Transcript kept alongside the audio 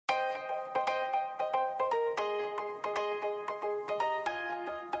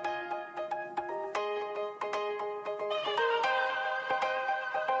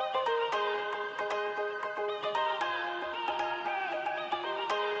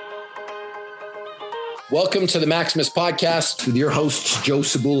Welcome to the Maximus podcast with your hosts, Joe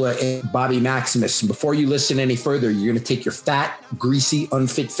Sabula and Bobby Maximus. And before you listen any further, you're going to take your fat, greasy,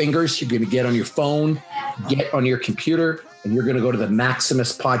 unfit fingers. You're going to get on your phone, get on your computer, and you're going to go to the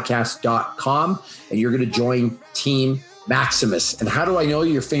maximuspodcast.com and you're going to join Team Maximus. And how do I know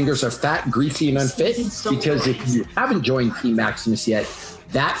your fingers are fat, greasy, and unfit? Because if you haven't joined Team Maximus yet,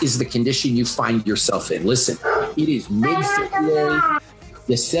 that is the condition you find yourself in. Listen, it is mid-February.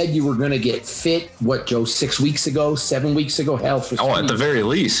 You said you were going to get fit, what, Joe, 6 weeks ago, 7 weeks ago? Hell, at the very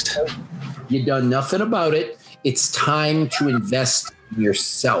least. You've done nothing about it. It's time to invest in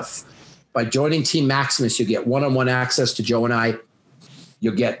yourself. By joining Team Maximus, you'll get one-on-one access to Joe and I.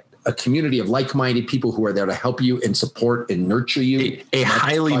 You'll get a community of like-minded people who are there to help you and support and nurture you. A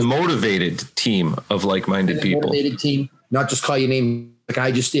highly motivated team of like-minded people. Motivated team, not just call your name like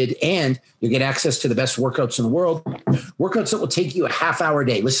I just did, and you'll get access to the best workouts in the world, workouts that will take you a half-hour a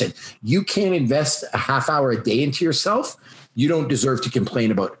day. Listen, you can't invest a half-hour a day into yourself. You don't deserve to complain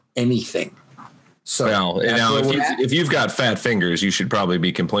about anything. So now if you've got fat fingers, you should probably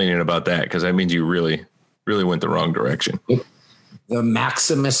be complaining about that, because that means you really, really went the wrong direction. The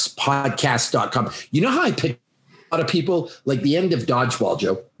maximuspodcast.com. You know how I pick a lot of people, like the end of Dodgeball,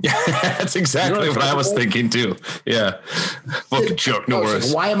 Joe? Yeah, that's exactly what I was thinking too. Yeah. Fucking joke, no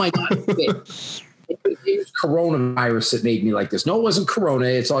worries. Why am I not fit? It was coronavirus that made me like this. No, it wasn't corona.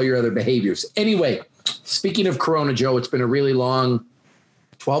 It's all your other behaviors. Anyway, speaking of corona, Joe, it's been a really long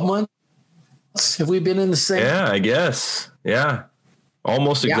 12 months. Have we been in the same? Yeah, I guess. Yeah.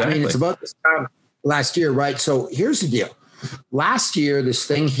 Almost exactly. I mean, it's about this time last year, right? So here's the deal. Last year, this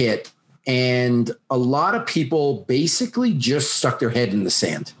thing hit, and a lot of people basically just stuck their head in the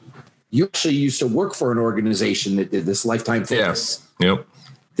sand. You actually used to work for an organization that did this, Lifetime Fitness. Yeah. Yep.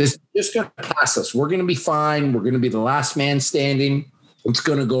 This is just going to pass us. We're going to be fine. We're going to be the last man standing. It's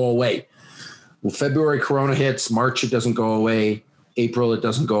going to go away. Well, February, corona hits. March, it doesn't go away. April, it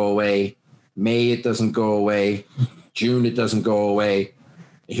doesn't go away. May, it doesn't go away. June, it doesn't go away.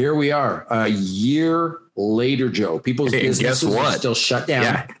 Here we are, a year later, Joe. People's businesses are still shut down.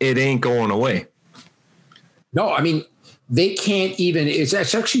 Yeah, it ain't going away. No, I mean, they can't even. It's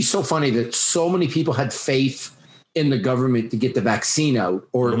actually so funny that so many people had faith in the government to get the vaccine out,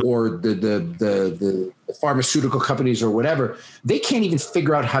 or the pharmaceutical companies or whatever. They can't even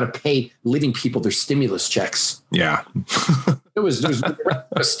figure out how to pay living people their stimulus checks. Yeah. There was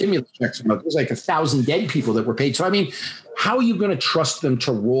stimulus checks. There was like 1,000 dead people that were paid. So, I mean, how are you going to trust them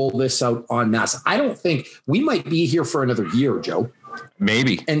to roll this out en masse? I don't think we might be here for another year, Joe.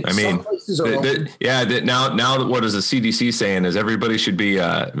 Maybe. And I mean, now what is the CDC saying is everybody should be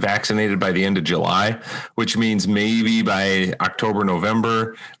vaccinated by the end of July, which means maybe by October,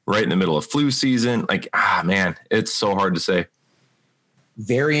 November, right in the middle of flu season. Like, man, it's so hard to say.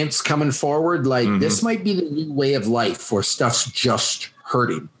 Variants coming forward, like this might be the new way of life where stuff's just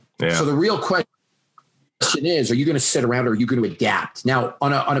hurting. Yeah. So the real question is, are you going to sit around or are you going to adapt? Now,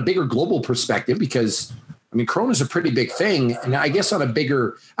 on a bigger global perspective, because I mean, Corona is a pretty big thing. And I guess on a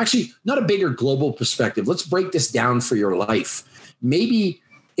bigger, actually not a bigger global perspective, let's break this down for your life. Maybe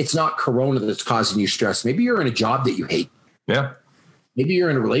it's not Corona that's causing you stress. Maybe you're in a job that you hate. Yeah. Maybe you're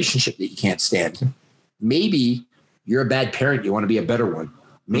in a relationship that you can't stand. Maybe you're a bad parent. You want to be a better one.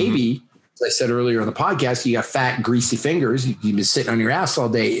 Maybe, as I said earlier on the podcast, you got fat, greasy fingers. You've been sitting on your ass all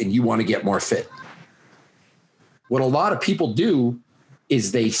day and you want to get more fit. What a lot of people do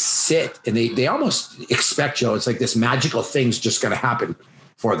is they sit and they almost expect, Joe, it's like this magical thing's just going to happen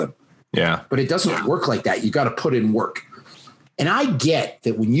for them. Yeah. But it doesn't work like that. You got to put in work. And I get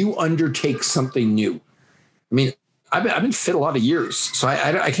that when you undertake something new, I mean, I've been fit a lot of years, so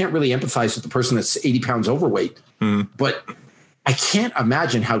I can't really empathize with the person that's 80 pounds overweight, but I can't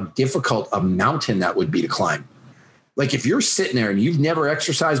imagine how difficult a mountain that would be to climb. Like if you're sitting there and you've never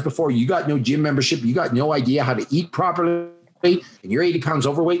exercised before, you got no gym membership, you got no idea how to eat properly, and you're 80 pounds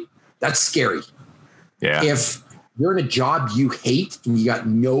overweight, that's scary. Yeah. If you're in a job you hate and you got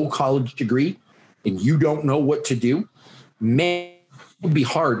no college degree and you don't know what to do, man, it would be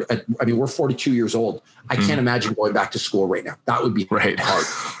hard. I mean, we're 42 years old. I can't imagine going back to school right now. That would be hard.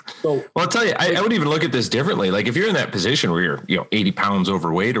 So, well, I'll tell you, I would even look at this differently. Like if you're in that position where you're, 80 pounds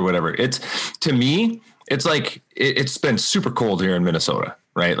overweight or whatever, to me, it's like, it's been super cold here in Minnesota,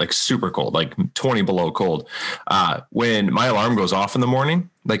 right? Like super cold, like 20 below cold. When my alarm goes off in the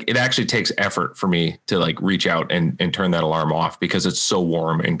morning, like it actually takes effort for me to like reach out and turn that alarm off because it's so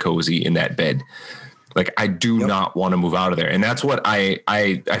warm and cozy in that bed. Like I do not want to move out of there. And that's what I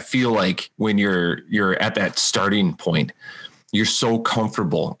feel like when you're at that starting point, you're so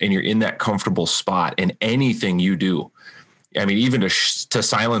comfortable and you're in that comfortable spot, and anything you do I mean, even to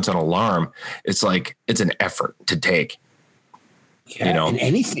silence an alarm, it's like, it's an effort to take. Yeah, you know, and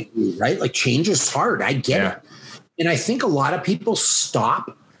anything, right? Like change is hard. I get it. And I think a lot of people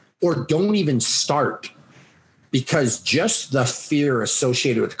stop or don't even start because just the fear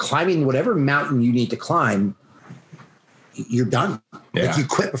associated with climbing whatever mountain you need to climb, you're done. Yeah. Like you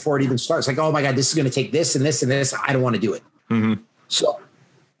quit before it even starts. Like, oh my God, this is going to take this and this and this. I don't want to do it. Mm-hmm. So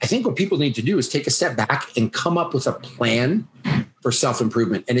I think what people need to do is take a step back and come up with a plan for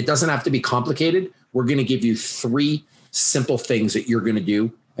self-improvement. And it doesn't have to be complicated. We're going to give you 3 simple things that you're going to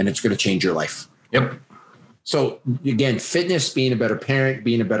do, and it's going to change your life. Yep. So again, fitness, being a better parent,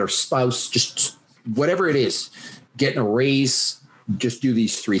 being a better spouse, just whatever it is, getting a raise, just do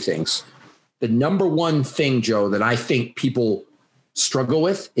these 3 things. The number one thing, Joe, that I think people struggle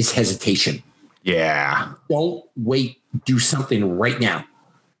with is hesitation. Yeah. Don't wait. Do something right now.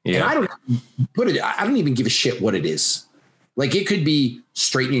 Yeah. And I don't even give a shit what it is. Like it could be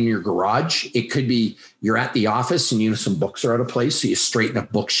straightening your garage. It could be you're at the office and some books are out of place. So you straighten a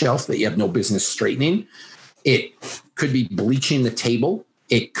bookshelf that you have no business straightening. It could be bleaching the table.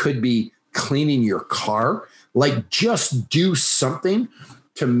 It could be cleaning your car. Like just do something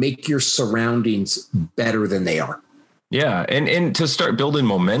to make your surroundings better than they are. Yeah. And to start building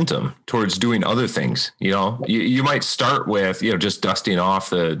momentum towards doing other things, you might start with, just dusting off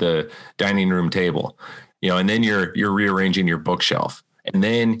the dining room table, and then you're rearranging your bookshelf, and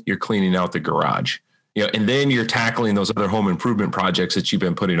then you're cleaning out the garage, and then you're tackling those other home improvement projects that you've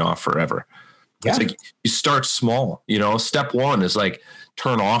been putting off forever. Yeah. It's like you start small, step 1 is like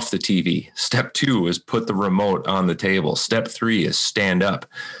turn off the TV. Step 2 is put the remote on the table. Step 3 is stand up.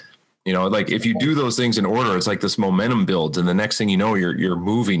 Like if you do those things in order, it's like this momentum builds. And the next thing you know, you're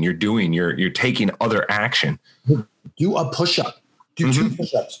moving, you're doing, you're taking other action. Do a push-up, do 2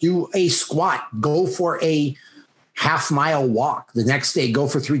 push-ups, do a squat, go for a half-mile walk. The next day, go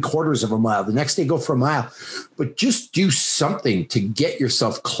for 3/4 of a mile. The next day, go for a mile. But just do something to get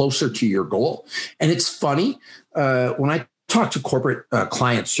yourself closer to your goal. And it's funny when I talk to corporate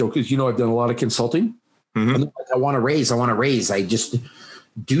clients, Joe, because I've done a lot of consulting. Mm-hmm. And like, I want to raise. I just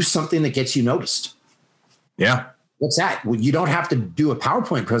do something that gets you noticed. Yeah. What's that? Well, you don't have to do a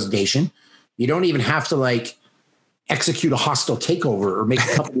PowerPoint presentation. You don't even have to execute a hostile takeover or make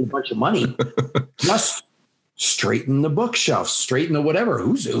a company a bunch of money. Just straighten the bookshelf, straighten the whatever.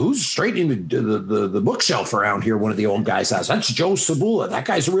 Who's straightening the bookshelf around here? One of the old guys has. That's Joe Sabula. That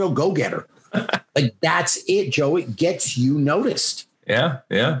guy's a real go-getter. That's it, Joe. It gets you noticed. Yeah.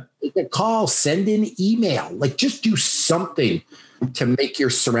 Yeah. Make a call, send an email, just do something to make your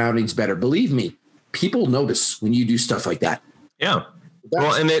surroundings better. Believe me, people notice when you do stuff like that. Yeah.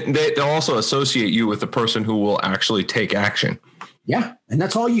 Well, and they'll also associate you with the person who will actually take action. Yeah. And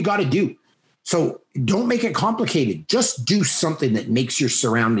that's all you got to do. So don't make it complicated. Just do something that makes your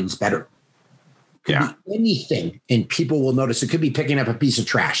surroundings better. Could be anything, and people will notice. It could be picking up a piece of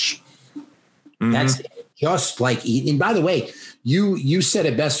trash. Mm-hmm. That's just like eating. And by the way, you said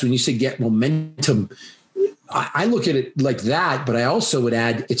it best when you said get momentum. I look at it like that, but I also would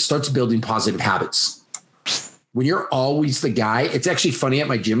add it starts building positive habits. When you're always the guy, it's actually funny at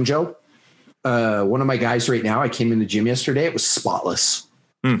my gym, Joe. One of my guys right now, I came in the gym yesterday. It was spotless.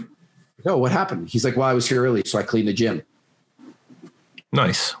 Oh, what happened? He's like, well, I was here early, so I cleaned the gym.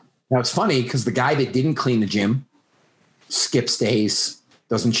 Nice. Now it's funny because the guy that didn't clean the gym skips days,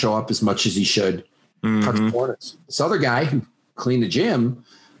 doesn't show up as much as he should. Cuts corners. This other guy who cleaned the gym,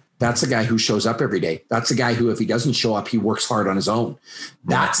 that's the guy who shows up every day. That's the guy who, if he doesn't show up, he works hard on his own.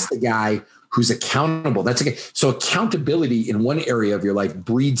 That's the guy who's accountable. That's a guy. So accountability in one area of your life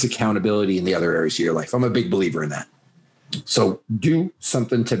breeds accountability in the other areas of your life. I'm a big believer in that. So do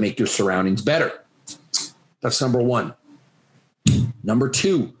something to make your surroundings better. That's number 1. Number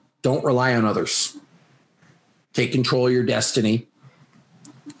 2, don't rely on others. Take control of your destiny.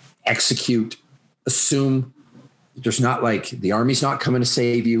 Execute. Assume there's not the army's not coming to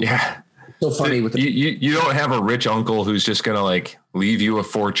save you. Yeah. So funny with you don't have a rich uncle who's just going to leave you a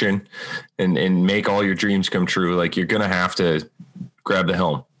fortune and make all your dreams come true. You're going to have to grab the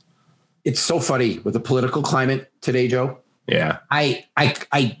helm. It's so funny with the political climate today, Joe. Yeah. I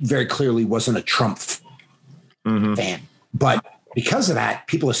very clearly wasn't a Trump fan, but because of that,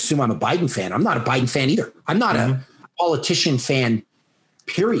 people assume I'm a Biden fan. I'm not a Biden fan either. I'm not a politician fan,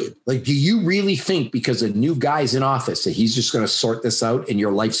 period. Do you really think because a new guy's in office that he's just going to sort this out and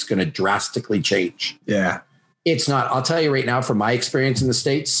your life's going to drastically change? Yeah. It's not. I'll tell you right now, from my experience in the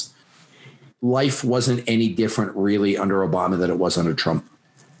States, life wasn't any different really under Obama than it was under Trump.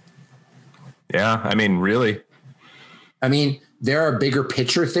 Yeah. Really. There are bigger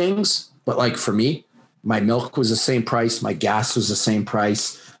picture things, but for me, My milk was the same price. My gas was the same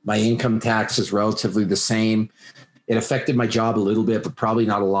price. My income tax is relatively the same. It affected my job a little bit, but probably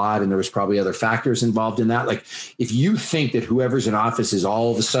not a lot. And there was probably other factors involved in that. Like if you think that whoever's in office is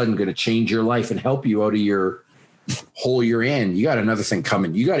all of a sudden going to change your life and help you out of your hole you're in, you got another thing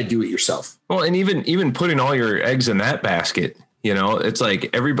coming. You got to do it yourself. Well, and even putting all your eggs in that basket, you know, it's like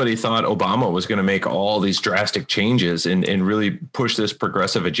everybody thought Obama was going to make all these drastic changes and really push this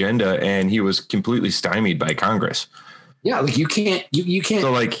progressive agenda. And he was completely stymied by Congress. Yeah, like you can't.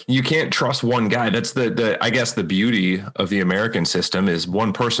 So like you can't trust one guy. That's the I guess the beauty of the American system is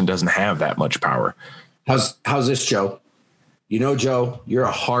one person doesn't have that much power. How's this, Joe? You know, Joe, you're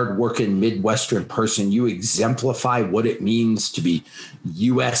a hardworking Midwestern person. You exemplify what it means to be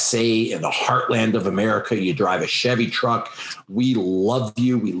USA in the heartland of America. You drive a Chevy truck. We love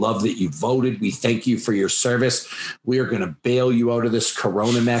you. We love that you voted. We thank you for your service. We are going to bail you out of this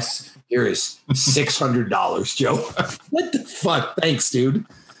Corona mess. Here is $600, Joe. What the fuck? Thanks, dude.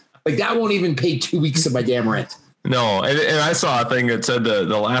 Like that won't even pay 2 weeks of my damn rent. No, and I saw a thing that said the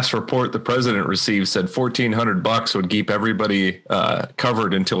last report the president received said $1,400 would keep everybody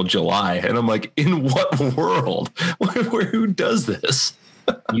covered until July, and I'm like, in what world? Who does this?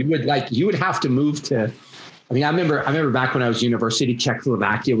 You would have to move to. I mean, I remember back when I was at university,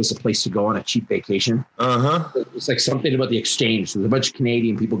 Czechoslovakia was a place to go on a cheap vacation. It was like something about the exchange. There's a bunch of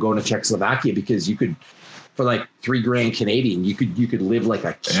Canadian people going to Czechoslovakia because you could, for like $3,000 Canadian, you could live like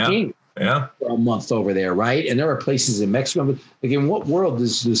a king. Yeah. For a month over there, right? And there are places in Mexico. But like, in what world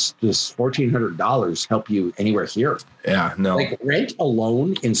does this $1,400 help you anywhere here? Yeah, no. Like rent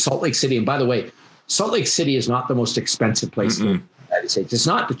alone in Salt Lake City. And by the way, Salt Lake City is not the most expensive place in the United States. It's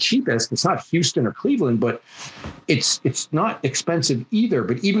not the cheapest. It's not Houston or Cleveland, but it's not expensive either.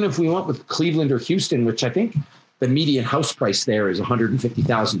 But even if we went with Cleveland or Houston, which I think the median house price there is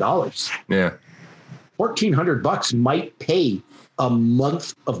 $150,000. Yeah, $1,400 might pay a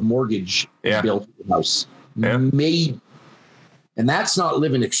month of mortgage bill for the house. Yeah. Maybe. And that's not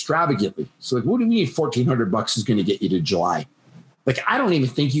living extravagantly. So like, what do you mean $1,400 is going to get you to July? Like, I don't even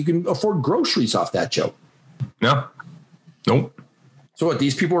think you can afford groceries off that, Joe. No. Nope. So what,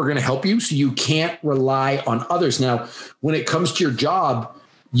 these people are going to help you, so you can't rely on others. Now, when it comes to your job,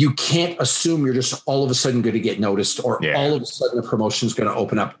 you can't assume you're just all of a sudden going to get noticed, or all of a sudden a promotion is going to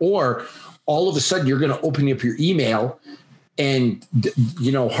open up, or all of a sudden you're going to open up your email and,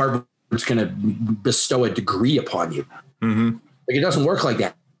 you know, Harvard's going to bestow a degree upon you. Mm-hmm. Like, it doesn't work like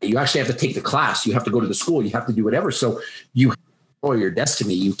that. You actually have to take the class. You have to go to the school. You have to do whatever. So you control your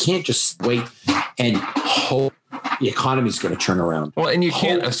destiny. You can't just wait and hope the economy is going to turn around. Well, and you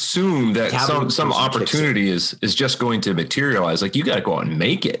can't assume that some opportunity is just going to materialize. Like, you got to go out and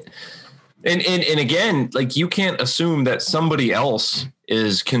make it. And again, like, you can't assume that somebody else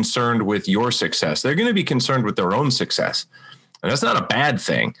is concerned with your success. They're going to be concerned with their own success. And that's not a bad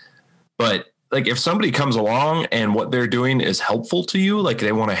thing. But like, if somebody comes along and what they're doing is helpful to you, like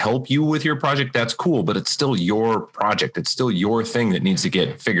they want to help you with your project, that's cool, but it's still your project. It's still your thing that needs to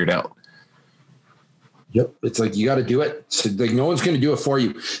get figured out. Yep. It's like, you got to do it. So like, no one's going to do it for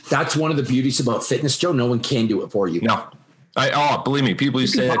you. That's one of the beauties about fitness, Joe. No one can do it for you. No. Believe me, people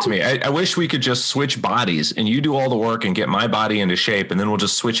used to say that to me. I wish we could just switch bodies and you do all the work and get my body into shape, and then we'll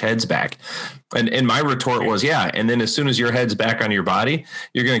just switch heads back. And my retort was, yeah. And then as soon as your head's back on your body,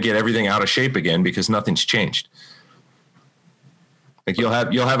 you're going to get everything out of shape again because nothing's changed. Like, you'll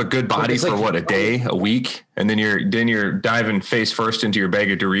have a good body for what, a day, a week, and then you're diving face first into your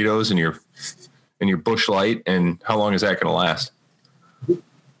bag of Doritos and your Busch Light, and how long is that going to last?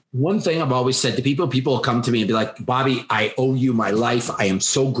 One thing I've always said to people will come to me and be like, Bobby, I owe you my life. I am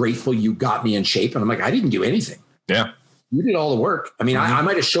so grateful you got me in shape. And I'm like, I didn't do anything. Yeah. You did all the work. I mean, I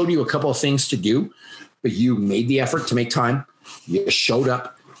might have showed you a couple of things to do, but you made the effort to make time. You showed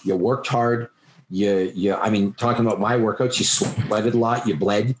up, you worked hard. I mean, talking about my workouts, you sweated a lot, you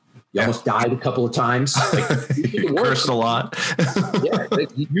bled, you almost died a couple of times. Like, you cursed a lot. Yeah.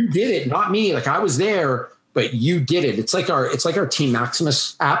 Like, you did it, not me. Like, I was there, but you did it. It's like our Team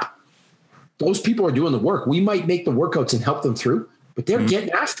Maximus app. Those people are doing the work. We might make the workouts and help them through, but they're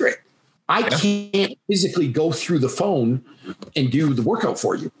getting after it. I can't physically go through the phone and do the workout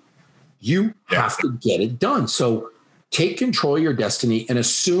for you. You have to get it done. So take control of your destiny and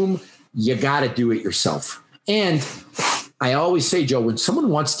assume you got to do it yourself. And I always say, Joe, when someone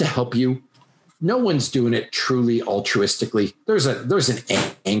wants to help you, no one's doing it truly altruistically. There's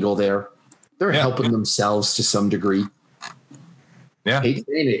an angle there. They're helping themselves to some degree. Yeah.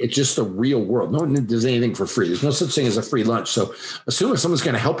 It's just the real world. No one does anything for free. There's no such thing as a free lunch. So assume if someone's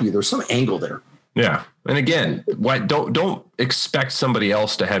going to help you, there's some angle there. Yeah. And again, why don't expect somebody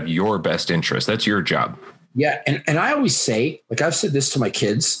else to have your best interest. That's your job. Yeah. And I always say, like I've said this to my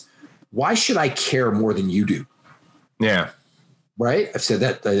kids, why should I care more than you do? Yeah. Right. I've said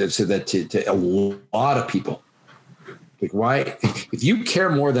that to a lot of people. Like, why, if you care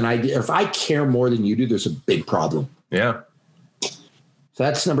more than I do, if I care more than you do, there's a big problem. Yeah. So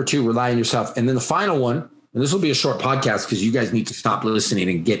that's number 2, rely on yourself. And then the final one, and this will be a short podcast because you guys need to stop listening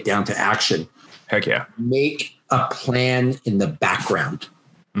and get down to action. Heck yeah. Make a plan in the background.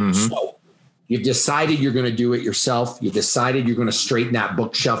 Mm-hmm. So you've decided you're going to do it yourself. You decided you're going to straighten that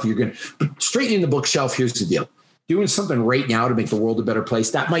bookshelf. But straightening the bookshelf, here's the deal. Doing something right now to make the world a better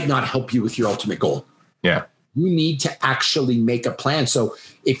place, that might not help you with your ultimate goal. Yeah. You need to actually make a plan. So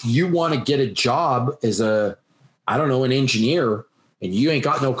if you want to get a job as an engineer, and you ain't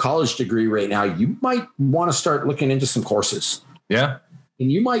got no college degree right now, you might want to start looking into some courses. Yeah.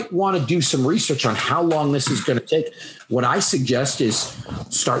 And you might want to do some research on how long this is going to take. What I suggest is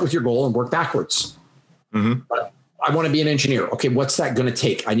start with your goal and work backwards. Mm-hmm. I want to be an engineer. Okay, what's that going to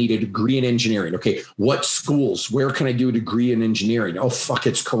take? I need a degree in engineering. Okay, what schools? Where can I do a degree in engineering? Oh, fuck,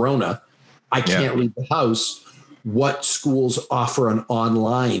 it's Corona. I can't leave the house. What schools offer an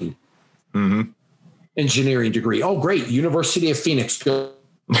online engineering degree? Oh, great. University of Phoenix. Good.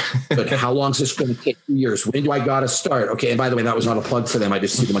 But how long is this going to take? 2 years. When do I got to start? Okay. And by the way, that was not a plug for them. I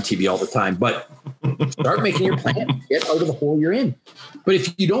just see them on TV all the time. But start making your plan. Get out of the hole you're in. But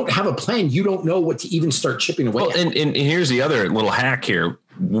if you don't have a plan, you don't know what to even start chipping away at. And here's the other little hack here.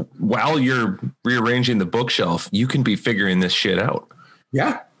 While you're rearranging the bookshelf, you can be figuring this shit out.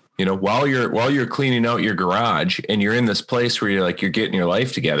 Yeah. You know, while you're cleaning out your garage and you're in this place where you're getting your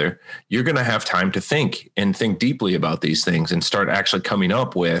life together, you're going to have time to think deeply about these things and start actually coming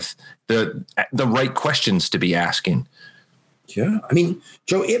up with the right questions to be asking. Yeah. I mean,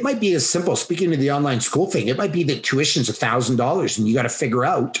 Joe, it might be as simple, speaking of the online school thing, it might be that tuition's $1,000 and you got to figure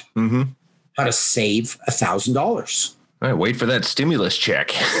out how to save $1,000. All right, wait for that stimulus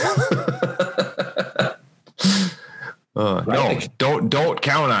check. No, don't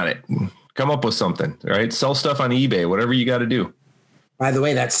count on it. Come up with something, right? Sell stuff on eBay, whatever you got to do. By the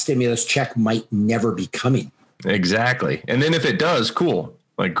way, that stimulus check might never be coming. Exactly. And then if it does, cool.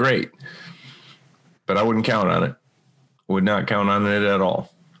 Like, great. But I wouldn't count on it. Would not count on it at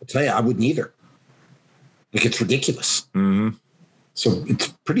all. I'll tell you, I wouldn't either. Like, it's ridiculous. Mm-hmm. So it's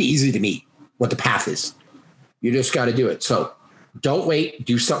pretty easy to me what the path is. You just got to do it. So don't wait.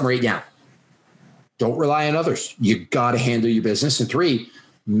 Do something right now. Don't rely on others. You got to handle your business. And 3,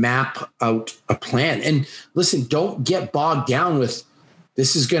 map out a plan. And listen, don't get bogged down with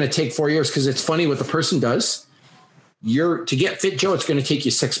this is going to take 4 years, because it's funny what the person does. To get fit, Joe, it's going to take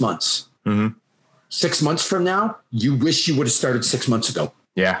you 6 months. Mm-hmm. 6 months from now, you wish you would have started 6 months ago.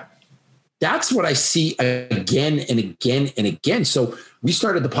 Yeah. That's what I see again and again and again. So we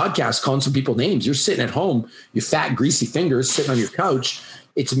started the podcast calling some people names. You're sitting at home, your fat, greasy fingers sitting on your couch.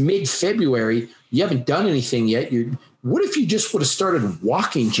 It's mid-February. You haven't done anything yet. What if you just would have started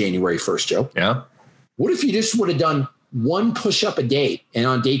walking January 1st, Joe? Yeah. What if you just would have done 1 push-up a day, and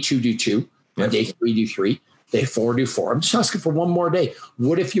on day 2, do 2, on day 3, do 3, day 4, do 4. I'm just asking for one more day.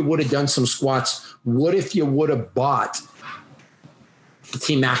 What if you would have done some squats? What if you would have bought the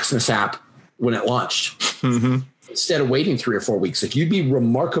Team Maximus app when it launched? Mm-hmm. Instead of waiting 3 or 4 weeks? Like, you'd be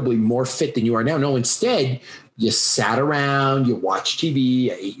remarkably more fit than you are now. No, instead, you sat around, you watched TV,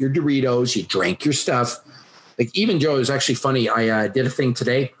 you ate your Doritos, you drank your stuff. Like, even Joe, it was actually funny. I did a thing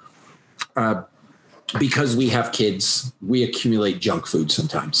today. Because we have kids, we accumulate junk food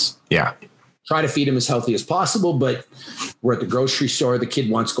sometimes. Yeah. Try to feed them as healthy as possible, but we're at the grocery store. The kid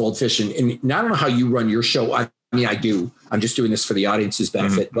wants goldfish. And I don't know how you run your show. I mean, I do. I'm just doing this for the audience's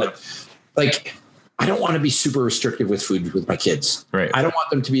benefit. Mm-hmm. But like, I don't want to be super restrictive with food with my kids. Right. I don't want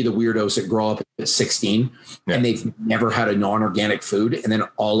them to be the weirdos that grow up at 16 and they've never had a non-organic food. And then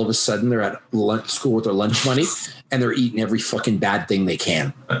all of a sudden they're at school with their lunch money and they're eating every fucking bad thing they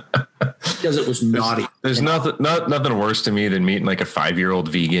can. Because it was naughty. There's nothing worse to me than meeting like a 5-year-old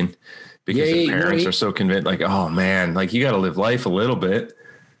vegan, because the parents are so convinced, like, oh man, like, you got to live life a little bit.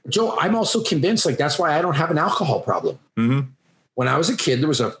 Joe, I'm also convinced, like, that's why I don't have an alcohol problem. Mm-hmm. When I was a kid, there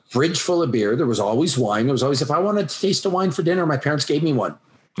was a fridge full of beer. There was always wine. There was always, if I wanted to taste a wine for dinner, my parents gave me one.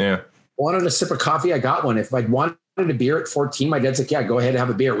 Yeah. I wanted a sip of coffee, I got one. If I wanted a beer at 14, my dad's like, yeah, go ahead and have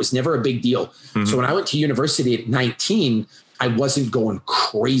a beer. It was never a big deal. Mm-hmm. So when I went to university at 19, I wasn't going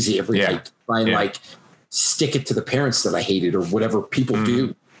crazy every night to try and like stick it to the parents that I hated or whatever people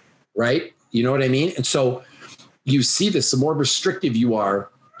do. Right. You know what I mean? And so you see this, the more restrictive you are,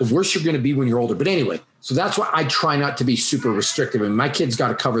 the worse you're going to be when you're older. But anyway, so that's why I try not to be super restrictive. And my kids got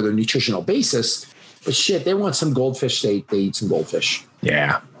to cover their nutritional basis. But shit, they want some goldfish. They eat some goldfish.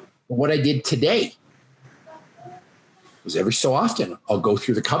 Yeah. But what I did today was every so often I'll go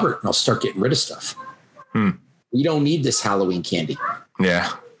through the cupboard and I'll start getting rid of stuff. We don't need this Halloween candy.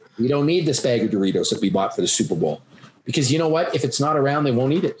 Yeah. We don't need this bag of Doritos that we bought for the Super Bowl. Because you know what? If it's not around, they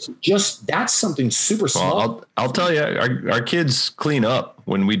won't eat it. Just that's something super small. Well, I'll tell you, our kids clean up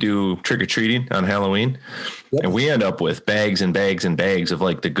when we do trick or treating on Halloween, and we end up with bags and bags and bags of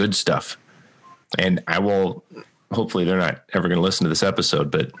like the good stuff. And I will, hopefully, they're not ever going to listen to this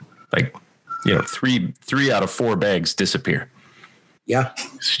episode, but like, you know, three out of 4 bags disappear. Yeah,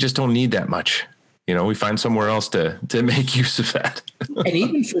 so you just don't need that much. You know, we find somewhere else to make use of that. And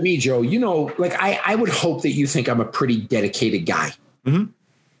even for me, Joe, you know, like I would hope that you think I'm a pretty dedicated guy. Mm-hmm.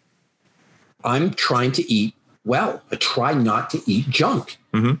 I'm trying to eat well. I try not to eat junk.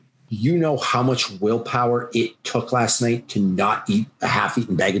 Mm-hmm. You know how much willpower it took last night to not eat a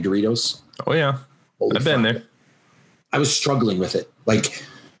half-eaten bag of Doritos? Oh, yeah. I've been there. I was struggling with it. Like,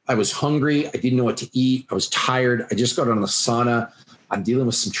 I was hungry. I didn't know what to eat. I was tired. I just got on the sauna. I'm dealing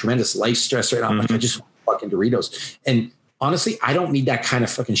with some tremendous life stress right now. I'm like, I just want fucking Doritos. And honestly, I don't need that kind of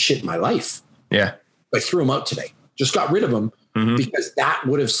fucking shit in my life. Yeah. I threw them out today. Just got rid of them because that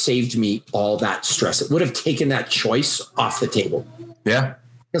would have saved me all that stress. It would have taken that choice off the table. Yeah.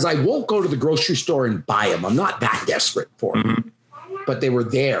 Because I won't go to the grocery store and buy them. I'm not that desperate for them. But they were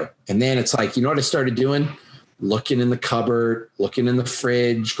there. And then it's like, you know what I started doing? Looking in the cupboard, looking in the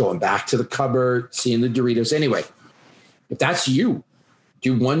fridge, going back to the cupboard, seeing the Doritos. Anyway, if that's you,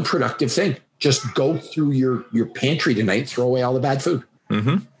 do one productive thing. Just go through your pantry tonight, throw away all the bad food.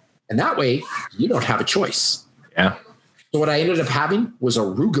 And that way you don't have a choice. Yeah. So what I ended up having was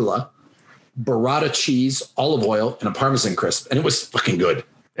arugula, burrata cheese, olive oil, and a Parmesan crisp. And it was fucking good.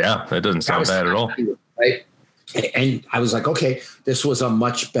 Yeah. That doesn't sound bad at all. Right. And I was like, okay, this was a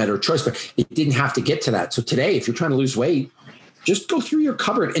much better choice, but it didn't have to get to that. So today, if you're trying to lose weight, just go through your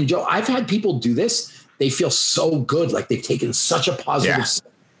cupboard. And Joe, I've had people do this. They feel so good. Like they've taken such a positive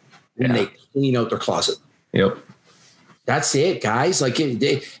step when they clean out their closet. Yep. That's it, guys. Like,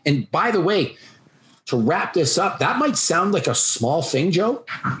 and by the way, to wrap this up, that might sound like a small thing, Joe.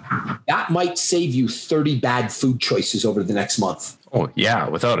 That might save you 30 bad food choices over the next month. Oh, yeah,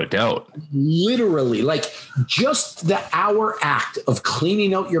 without a doubt. Literally, like just the hour act of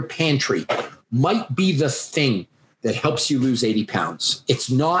cleaning out your pantry might be the thing that helps you lose 80 pounds. It's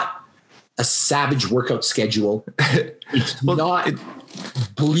not a savage workout schedule. It's not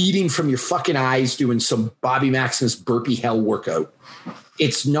bleeding from your fucking eyes doing some Bobby Maximus burpee hell workout.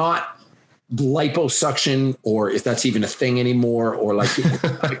 It's not liposuction, or if that's even a thing anymore, or like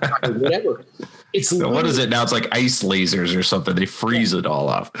whatever. It's what is it now? It's like ice lasers or something. They freeze it all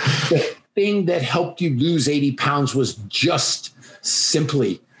off. The thing that helped you lose 80 pounds was just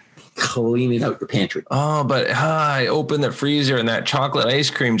simply cleaning out your pantry. Oh, but I open the freezer and that chocolate ice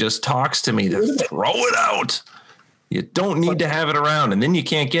cream just talks to me to throw it out. You don't need to have it around, and then you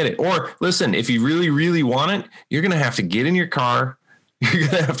can't get it. Or listen, if you really, really want it, you're going to have to get in your car. You're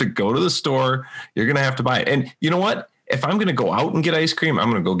going to have to go to the store. You're going to have to buy it. And you know what? If I'm going to go out and get ice cream, I'm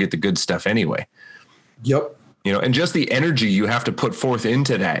going to go get the good stuff anyway. Yep. You know, and just the energy you have to put forth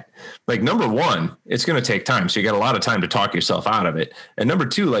into that. Like, number one, it's going to take time. So you got a lot of time to talk yourself out of it. And number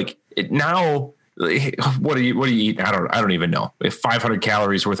two, like it now, what do you eat? I don't even know. If 500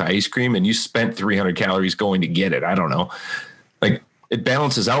 calories worth of ice cream and you spent 300 calories going to get it, I don't know. Like, it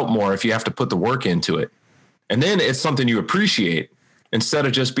balances out more if you have to put the work into it. And then it's something you appreciate instead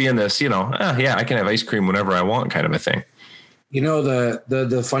of just being this, you know, yeah, I can have ice cream whenever I want kind of a thing. You know,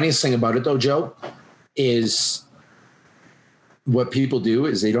 the funniest thing about it though, Joe, is what people do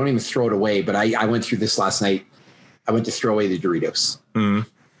is they don't even throw it away. But I went through this last night. I went to throw away the Doritos.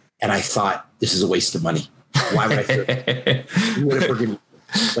 And I thought, this is a waste of money. Why would I throw it?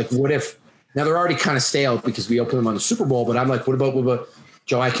 What if, now they're already kind of stale because we opened them on the Super Bowl, but I'm like, what about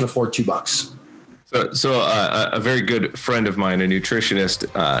Joe, I can afford $2. So a very good friend of mine, a nutritionist,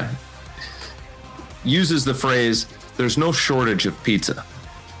 uses the phrase, there's no shortage of pizza.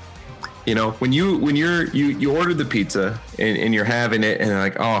 You know, when you ordered the pizza and you're having it and you're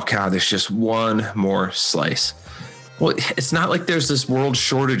like, oh God, there's just one more slice. Well, it's not like there's this world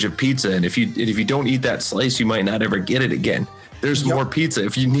shortage of pizza. And if you don't eat that slice, you might not ever get it again. There's more pizza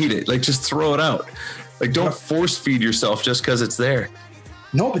if you need it. Like, just throw it out. Like, don't force feed yourself just because it's there.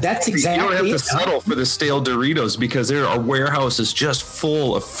 No, but that's exactly. You don't have to settle for the stale Doritos because there are warehouses just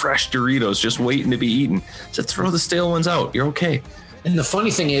full of fresh Doritos just waiting to be eaten. So throw the stale ones out. You're okay. And the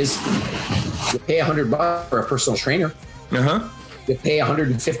funny thing is, you pay $100 for a personal trainer. You pay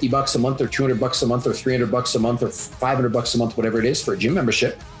 $150 a month or $200 a month or $300 a month or $500 a month, whatever it is for a gym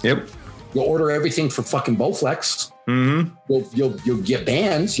membership. Yep. You'll order everything for fucking Bowflex. Mm-hmm. You'll get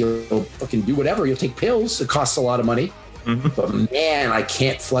bands. You'll fucking do whatever. You'll take pills. It costs a lot of money. Mm-hmm. But man, I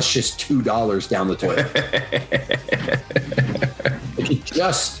can't flush this $2 down the toilet.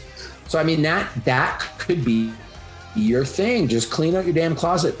 So I mean, that could be your thing. Just clean out your damn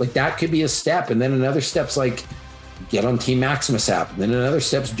closet. Like that could be a step. And then another step's like, get on Team Maximus app. And then another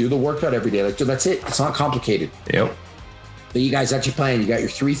step's do the workout every day. Like, so that's it. It's not complicated. Yep. So you guys, that's your plan. You got your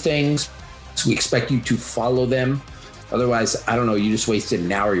 3 things. So we expect you to follow them. Otherwise, I don't know. You just wasted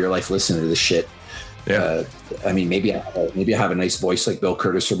an hour of your life listening to this shit. Yeah. I mean, maybe I have a nice voice like Bill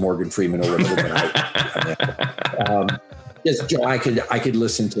Curtis or Morgan Freeman or whatever. Yes, Joe, I could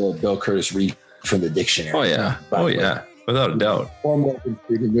listen to Bill Curtis read from the dictionary. Oh yeah. Without a doubt. Or Morgan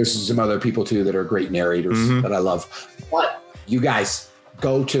Freeman. There's some other people too that are great narrators that I love. But you guys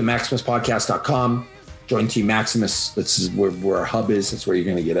go to maximuspodcast.com, join Team Maximus. This is where our hub is. That's where you're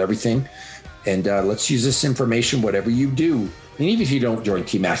going to get everything. And let's use this information, whatever you do. And even if you don't join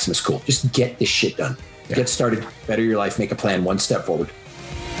Team Maximus, cool. Just get this shit done. Yeah. Get started, better your life, make a plan, one step forward.